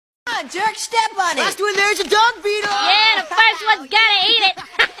on, Turk, step on it. Last one there's a dung beetle. Yeah, the first one's gotta eat it.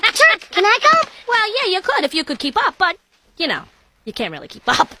 Turk, can I go? Well, yeah, you could if you could keep up, but, you know, you can't really keep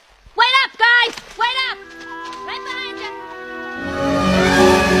up. Wait up, guys! Wait up! Right behind you.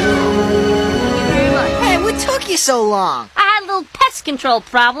 Thank you very much. Hey, what took you so long? I had a little pest control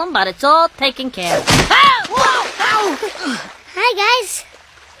problem, but it's all taken care of. Oh! Whoa! Ow! Hi, guys.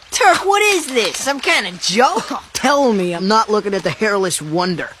 Turk, what is this? Some kind of joke? Tell me I'm not looking at the hairless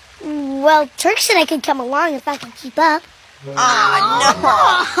wonder. Well, Turk said I could come along if I can keep up. Oh,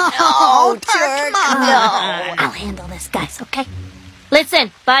 no, Turk, no. I'll handle this, guys, okay?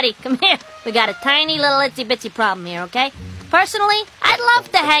 Listen, buddy, come here. We got a tiny little itsy-bitsy problem here, okay? Personally, I'd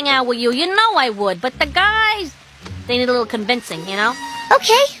love to hang out with you. You know I would. But the guys, they need a little convincing, you know?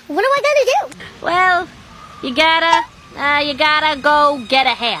 Okay, what do I gotta do? Well, you gotta go get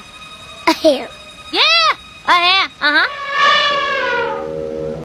a hair. A hair. Yeah, a hair, uh-huh.